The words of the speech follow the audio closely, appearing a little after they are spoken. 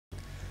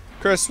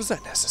Chris, was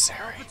that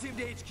necessary? Alpha team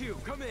to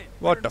HQ. Come in.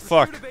 What the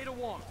fuck?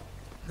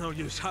 No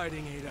use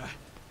hiding, Ada.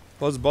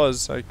 Buzz,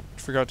 buzz. I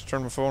forgot to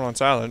turn my phone on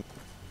silent.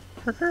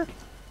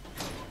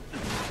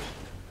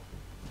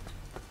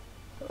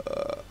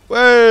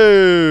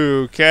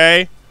 Whoa,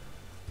 okay.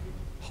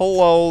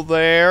 Hello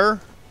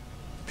there,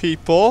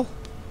 people.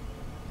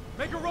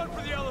 Make a run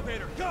for the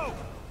elevator. Go!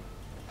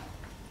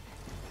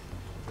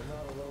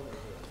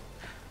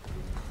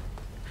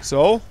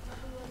 So?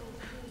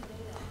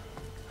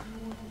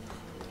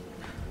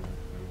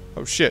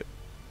 Oh shit.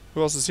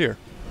 Who else is here?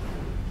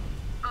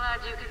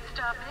 Glad you could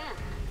stop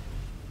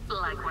in.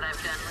 Like what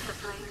I've done with the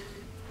place.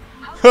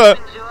 Hope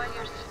you enjoy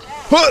your stay.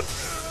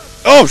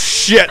 Oh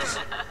shit!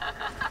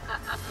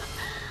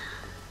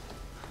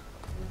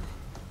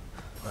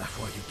 Laugh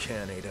while you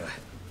can, Ada.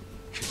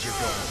 'Cause you're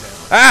going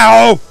down.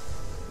 Ow!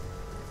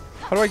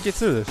 How do I get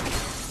through this?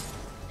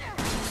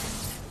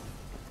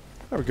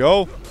 There we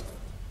go.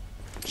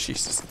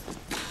 Jesus.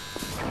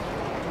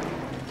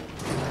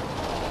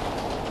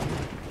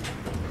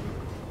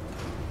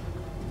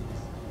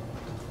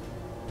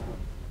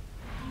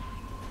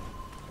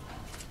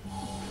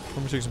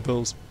 Let me take some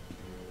pills.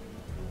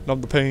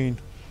 Numb the pain.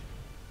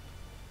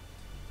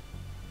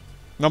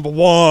 Number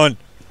one!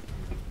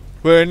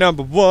 We're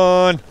number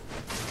one!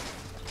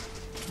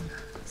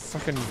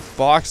 Fucking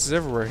boxes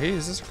everywhere. Hey,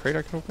 is this a crate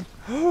I can open?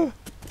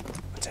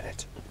 What's in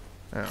it?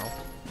 Ow.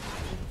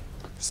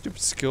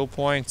 Stupid skill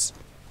points.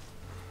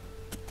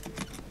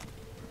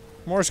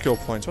 More skill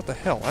points. What the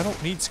hell? I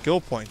don't need skill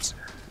points.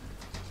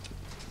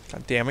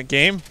 God damn it,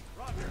 game.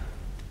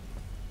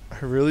 I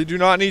really do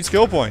not need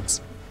skill points.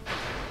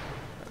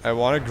 I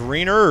want a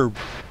green herb.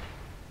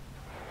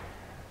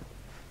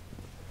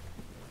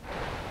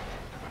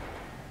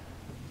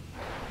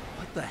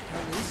 What the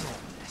hell is all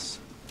this?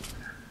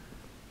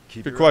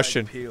 Keep Good your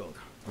question. eyes peeled.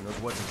 Who knows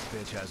what this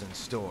bitch has in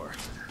store?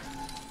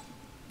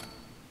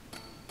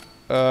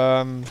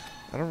 I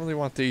don't really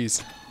want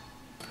these.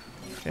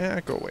 Yeah,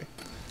 go away.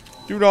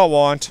 Do not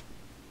want.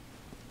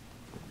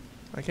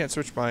 I can't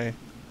switch my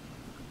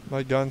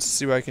guns to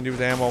see what I can do with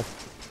ammo.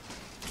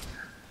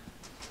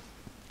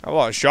 I have a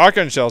lot of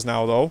shotgun shells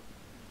now, though.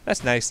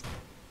 That's nice.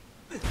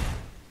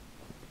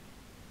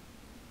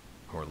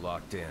 We're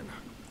locked in.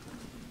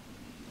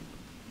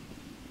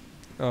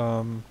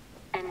 Engaging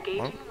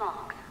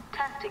locks.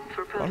 Testing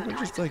for Why don't we prototype.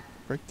 just, like,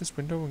 break this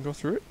window and go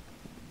through it?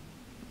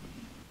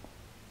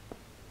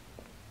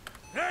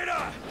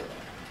 Ada!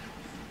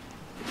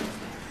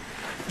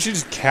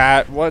 She's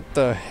cat. What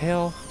the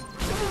hell?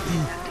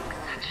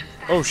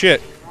 Oh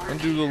shit.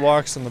 Undo the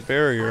locks on the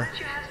barrier. Why don't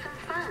you have some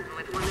fun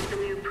with one of the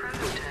new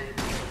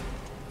prototypes?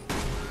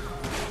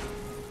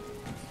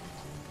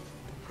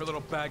 Her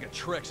little bag of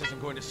tricks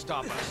isn't going to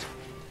stop us.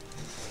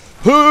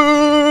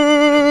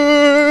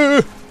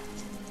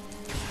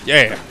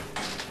 Yeah.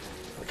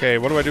 Okay,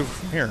 what do I do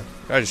from here?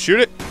 I just shoot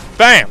it?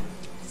 Bam!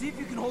 See if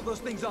you can hold those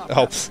things up.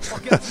 Oh.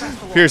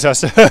 Pierce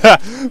has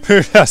to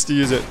Pierce has to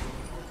use it.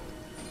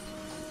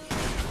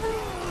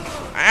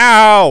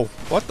 Ow!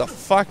 What the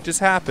fuck just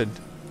happened?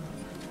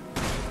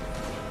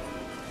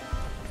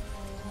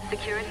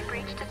 Security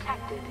breach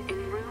detected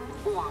in room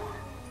 1.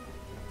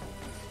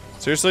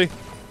 Seriously?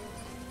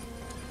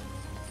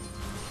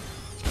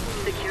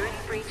 Security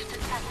breach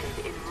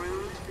detected in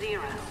room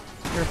 0.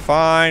 You're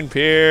fine,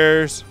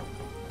 Pierce.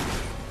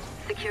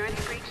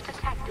 Security breach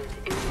detected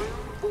in room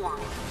 1.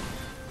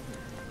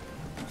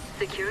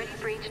 Security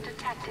breach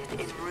detected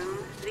in room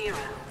 0.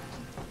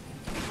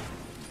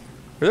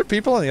 Are there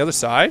people on the other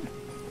side?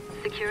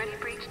 Security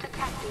breach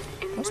detected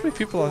in room Must be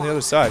people on the 1.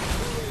 other side.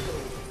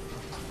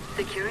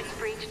 Security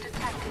breach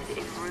detected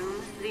in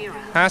room 0.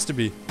 Has to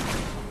be.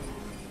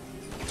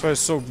 That's why there's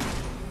so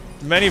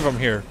many of them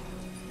here.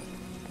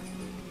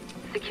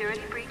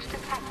 Security breach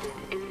detected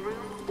in room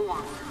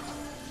 1.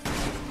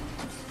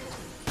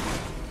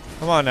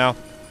 Come on now.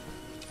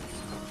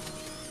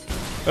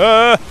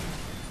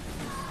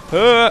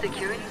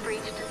 Security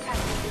breach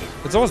detected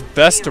in It's room almost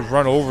best to 0.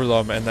 run over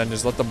them and then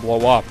just let them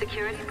blow up.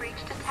 Security breach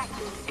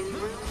detected in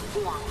room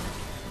 1.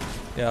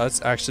 Yeah,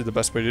 that's actually the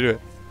best way to do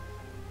it.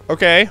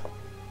 Okay.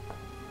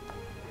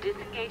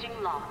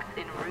 Disengaging locks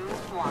in room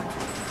 1.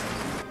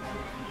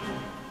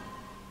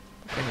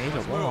 I need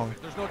a long.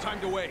 There's no time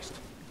to waste.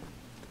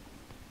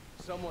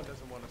 Someone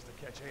doesn't want us to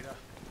catch Ada.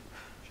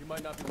 She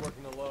might not be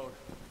working alone.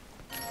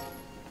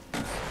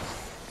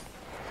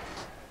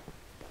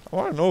 I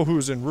want to know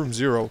who's in room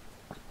 0.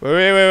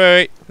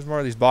 Wait. There's more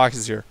of these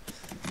boxes here.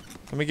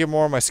 Let me get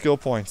more of my skill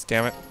points,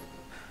 damn it.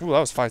 Ooh, that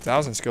was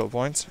 5,000 skill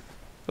points.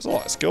 That's a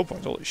lot of skill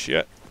points, holy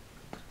shit.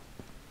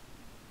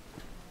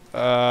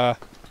 Down.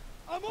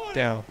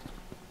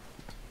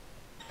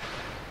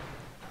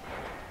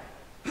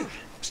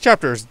 This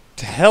chapter is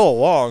hella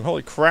long,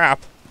 holy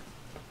crap.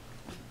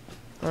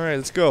 Alright,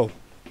 let's go.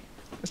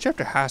 This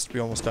chapter has to be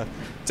almost done.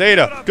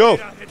 Zeta, go!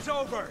 It's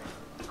over.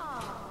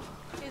 Aw,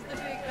 is the big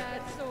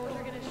bad soldier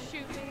gonna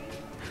shoot me?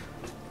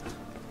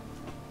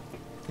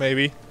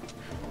 Maybe.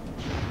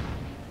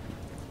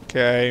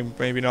 Okay,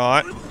 maybe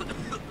not.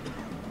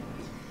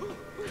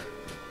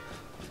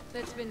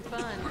 That's been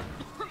fun.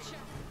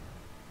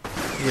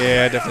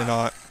 Yeah, definitely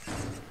not.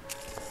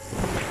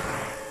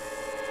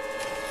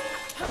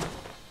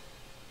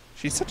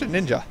 She's such a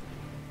ninja.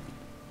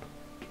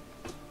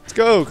 Let's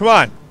go, come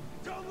on.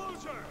 Don't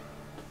lose her.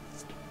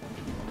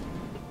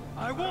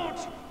 I won't.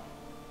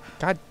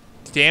 God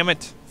damn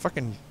it.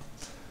 Fucking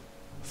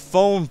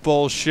phone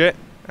bullshit.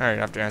 Alright,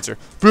 I have to answer.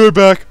 Be right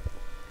back.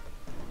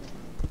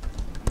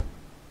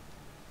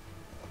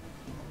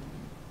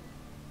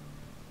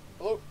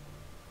 Hello?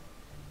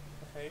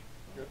 Hey,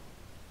 good.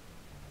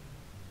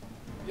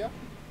 Yeah?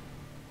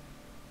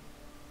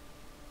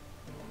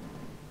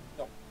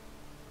 No.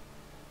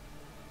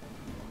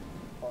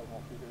 Probably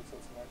won't be here till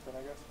tonight then,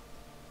 I guess.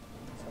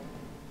 So.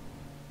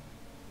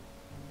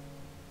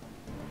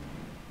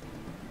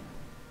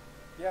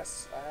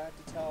 Yes, I have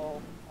to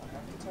tell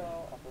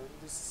Alberta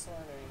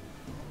Discerning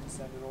to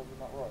send it over to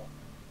Mount Royal.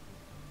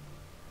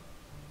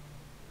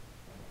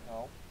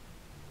 No.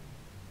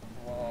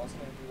 Well, I was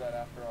going to do that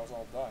after I was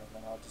all done, and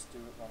then I'll just do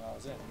it when I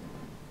was in.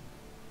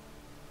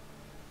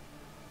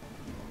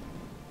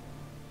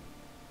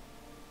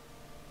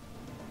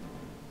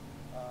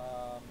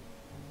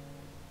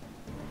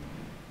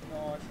 No,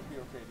 I should be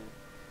okay, dude.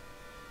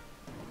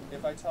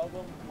 If I tell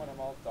them when I'm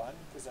all done,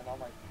 because then all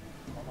my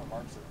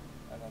marks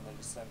are, and then they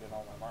just send in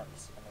all my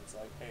marks, and it's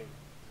like, hey,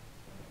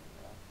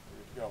 you know, you're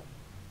good to go.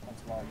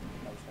 That's what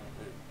I was going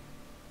to do.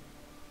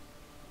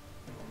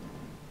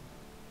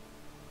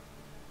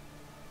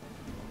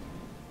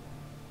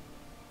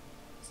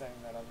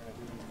 Saying that I'm going to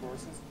do these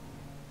courses?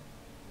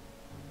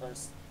 Or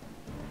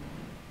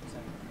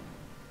saying,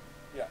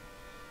 yeah.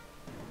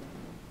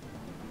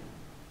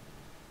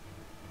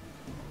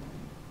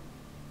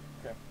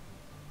 Okay.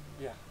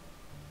 Yeah.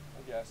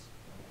 I guess.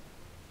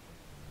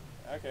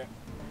 Okay.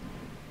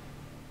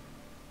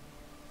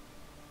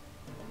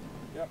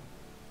 Yep.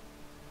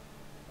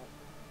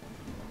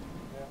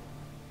 Yeah.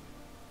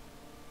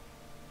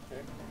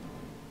 Okay.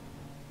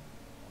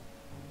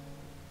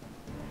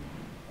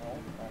 No,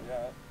 not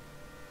yet.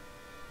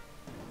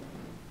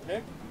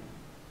 Okay?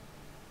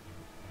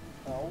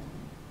 No.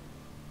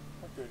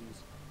 What goodies?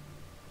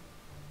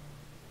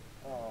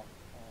 Oh,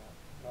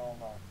 no, I'm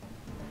not.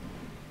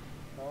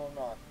 No, I'm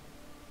not.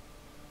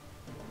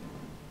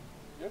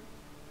 Yep.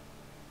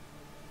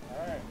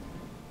 Alright.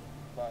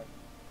 Bye.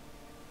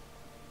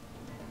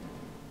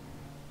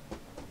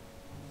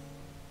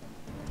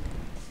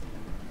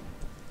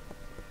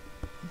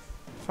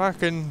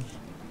 Fucking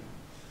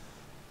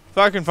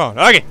phone.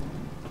 Okay.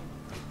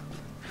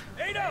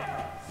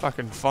 Ada!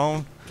 Fucking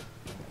phone.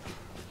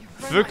 Your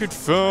friend Fucking must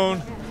have phone.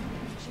 been like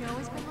that. She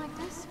always been like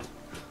this?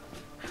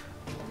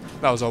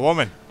 That was a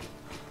woman.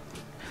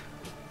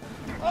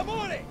 I'm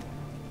on it!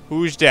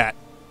 Who's that?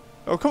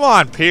 Oh, come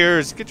on,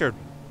 Piers. Get your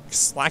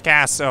slack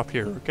ass up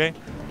here, okay?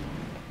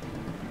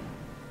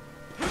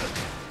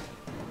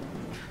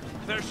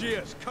 There she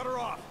is. Cut her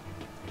off.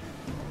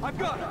 I've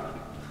got her.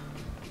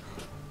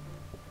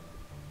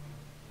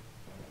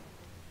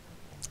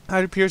 How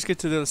did Piers get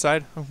to the other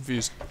side? I'm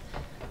confused.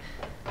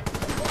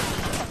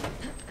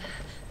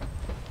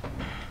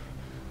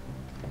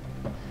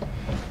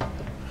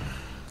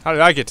 How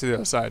did I get to the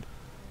other side?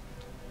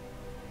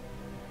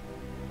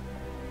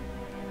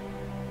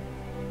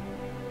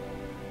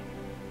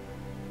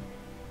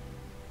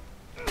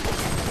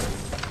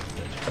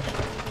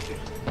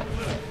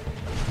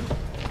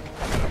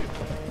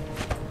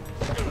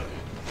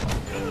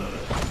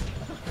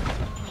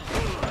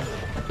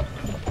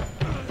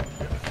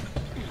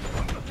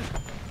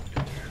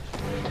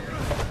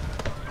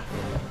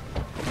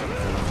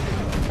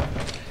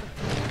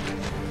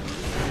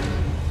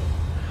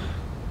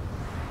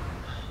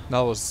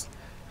 That was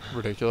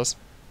ridiculous.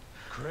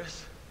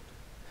 Chris?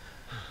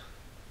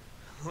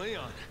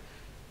 Leon?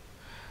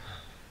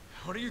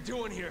 What are you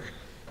doing here?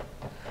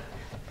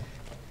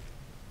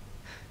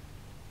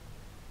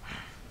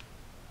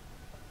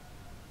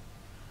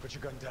 Put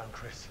your gun down,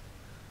 Chris.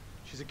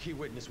 She's a key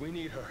witness. We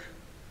need her.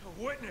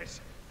 A witness?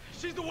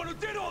 She's the one who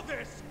did all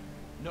this!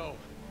 No,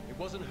 it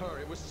wasn't her.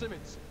 It was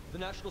Simmons, the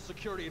National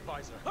Security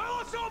Advisor. I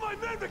lost all my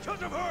men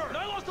because of her! And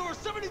I lost over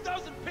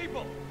 70,000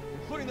 people,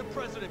 including the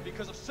President,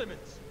 because of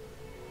Simmons.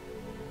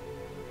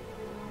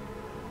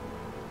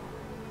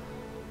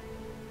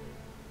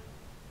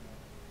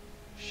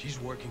 She's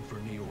working for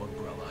Neo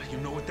Umbrella. You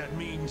know what that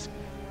means?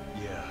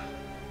 Yeah,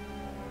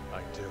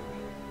 I do.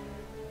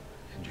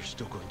 And you're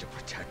still going to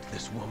protect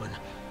this woman?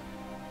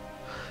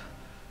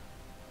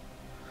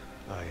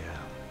 I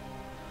am.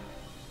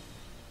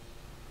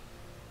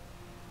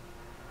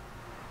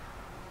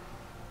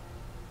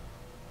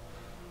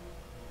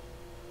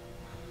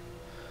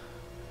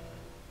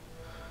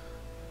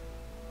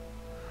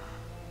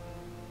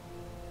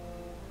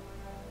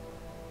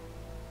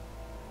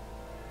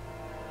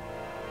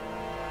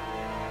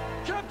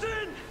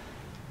 Captain!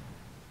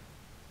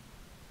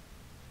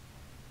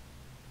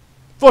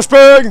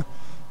 Flashbang!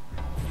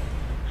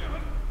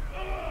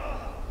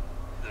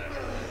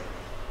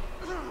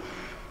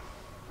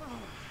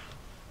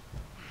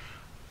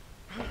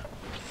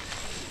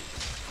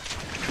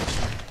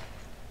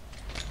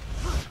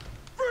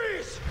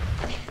 Freeze!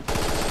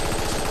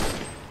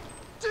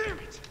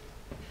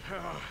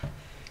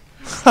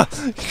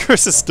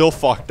 Chris is still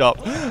fucked up.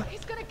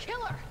 He's gonna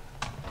kill her.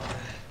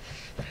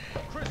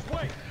 Chris,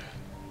 wait!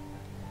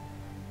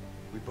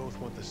 We both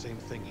want the same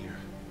thing here.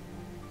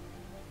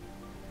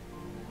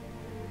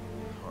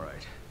 All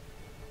right.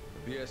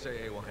 The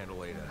BSAA will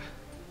handle Ada.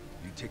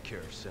 You take care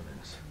of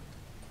Simmons.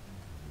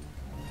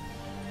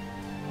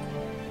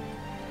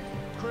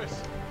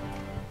 Chris!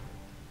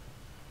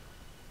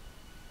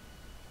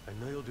 I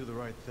know you'll do the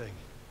right thing.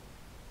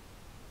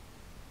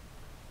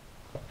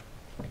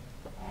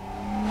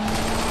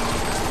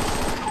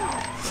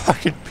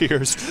 Fucking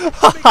Pierce. Make a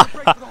break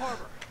for the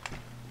harbor.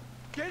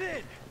 Get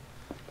in!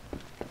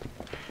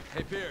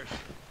 Hey, Pierce.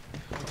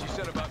 What you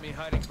said about me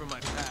hiding from my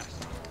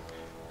past.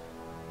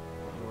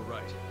 You were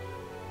right.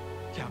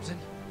 Captain,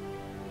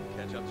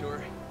 Catch up to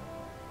her?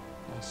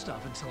 won't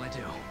stop until I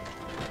do.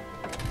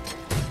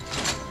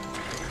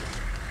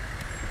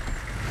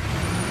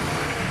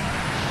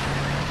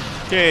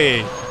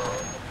 Okay.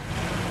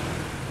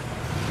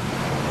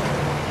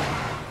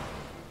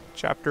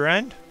 Chapter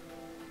end.